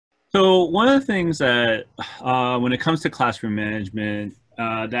So one of the things that, when it comes to classroom management,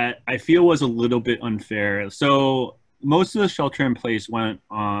 that I feel was a little bit unfair. So most of the shelter in place went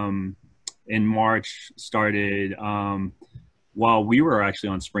in March, started while we were actually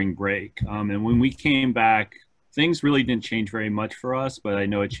on spring break. And when we came back, things really didn't change very much for us, but I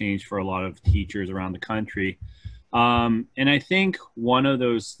know it changed for a lot of teachers around the country. And I think one of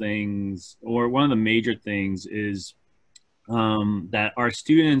those things, or one of the major things, is that our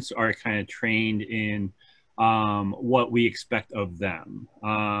students are kind of trained in what we expect of them.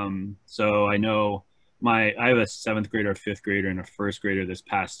 So I know I have a seventh grader, a fifth grader, and a first grader this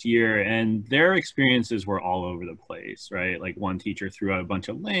past year, and their experiences were all over the place, right? Like one teacher threw out a bunch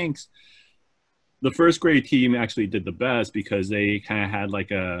of links. The first grade team actually did the best because they kind of had like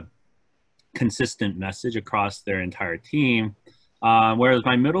a consistent message across their entire team. Whereas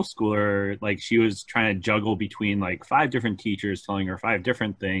my middle schooler, like she was trying to juggle between like five different teachers telling her five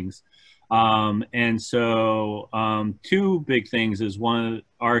different things. And so two big things is one,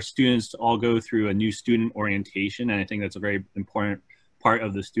 our students all go through a new student orientation. And I think that's a very important part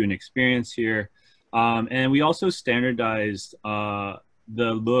of the student experience here. And we also standardized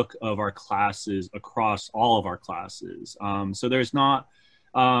the look of our classes across all of our classes. So there's not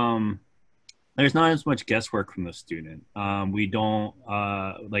as much guesswork from the student. We don't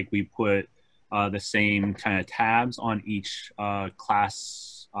we put the same kind of tabs on each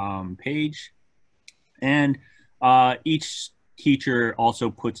class page, and each teacher also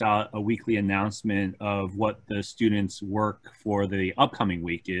puts out a weekly announcement of what the students' work for the upcoming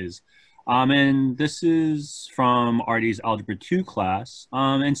week is. And this is from Artie's Algebra 2 class.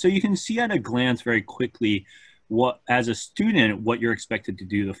 And so you can see at a glance very quickly what, as a student, what you're expected to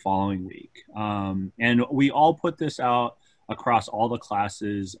do the following week. And we all put this out across all the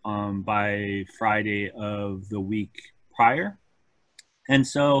classes by Friday of the week prior. And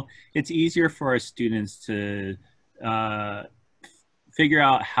so it's easier for our students to uh, figure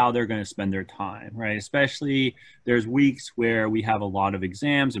out how they're going to spend their time, right? Especially there's weeks where we have a lot of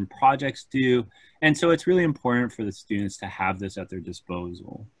exams and projects due. And so it's really important for the students to have this at their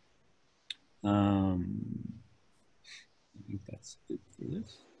disposal. I think that's it for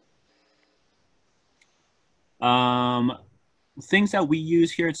this. Um, Things that we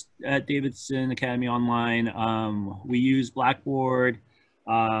use here at Davidson Academy Online, we use Blackboard.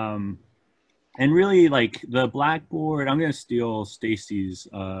 Um, and really, like the Blackboard, I'm going to steal Stacy's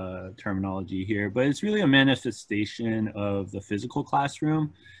terminology here, but it's really a manifestation of the physical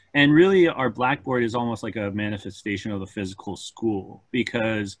classroom. And really, our Blackboard is almost like a manifestation of the physical school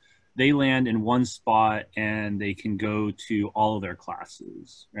because they land in one spot and they can go to all of their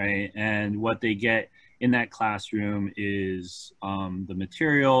classes, right? And what they get in that classroom is the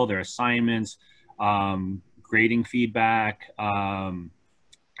material, their assignments, grading feedback,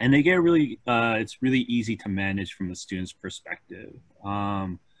 and they get really, it's really easy to manage from the student's perspective.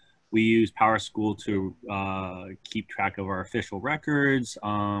 We use PowerSchool to keep track of our official records.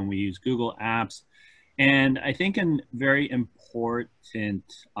 We use Google Apps. And I think a very important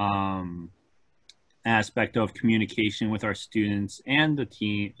aspect of communication with our students and the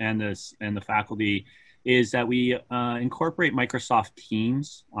team and the faculty is that we incorporate Microsoft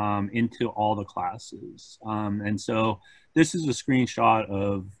Teams into all the classes. And so this is a screenshot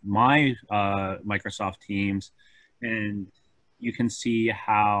of my Microsoft Teams, and you can see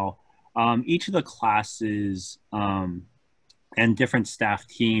how each of the classes and different staff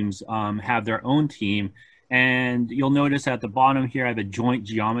teams have their own team. And you'll notice at the bottom here, I have a joint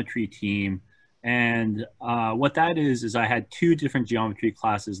geometry team. And what that is I had two different geometry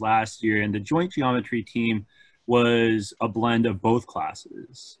classes last year, and the joint geometry team was a blend of both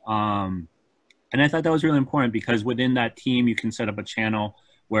classes. And I thought that was really important because within that team, you can set up a channel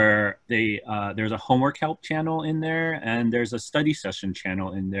where there's a homework help channel in there, and there's a study session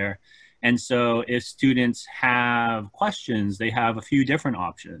channel in there. And so if students have questions, they have a few different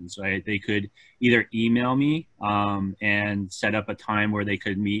options, right? They could either email me and set up a time where they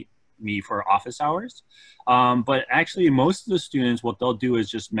could meet me for office hours. But actually most of the students, what they'll do is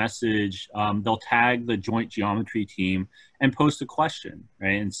just message, they'll tag the joint geometry team and post a question,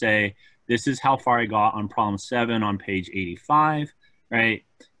 right? And say, this is how far I got on problem 7 on page 85, right?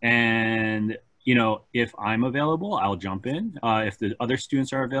 And you know, if I'm available, I'll jump in. If the other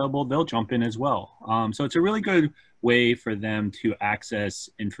students are available, they'll jump in as well. So it's a really good way for them to access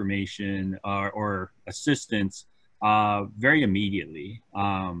information or assistance very immediately.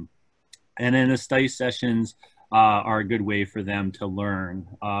 And then the study sessions are a good way for them to learn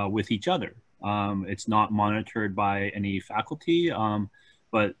with each other. It's not monitored by any faculty,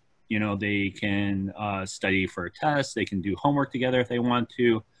 but you know, they can study for a test, they can do homework together if they want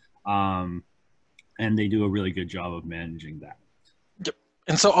to. And they do a really good job of managing that. Yep.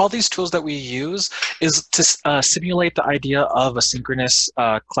 And so all these tools that we use is to simulate the idea of a synchronous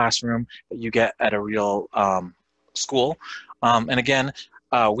classroom that you get at a real school. And again,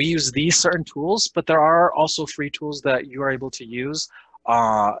 we use these certain tools, but there are also free tools that you are able to use.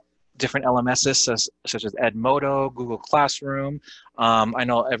 Different LMSs such as Edmodo, Google Classroom. I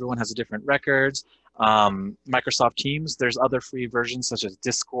know everyone has different records. Microsoft Teams, there's other free versions such as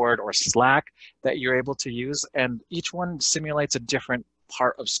Discord or Slack that you're able to use, and each one simulates a different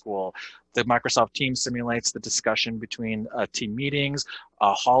part of school. The Microsoft Teams simulates the discussion between team meetings,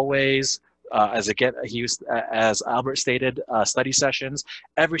 hallways, as Albert stated, study sessions,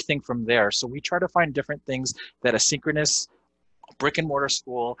 everything from there. So we try to find different things that a synchronous brick and mortar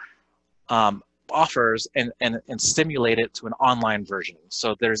school offers and simulate it to an online version.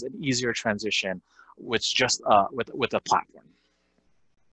 So there's an easier transition with just with a platform.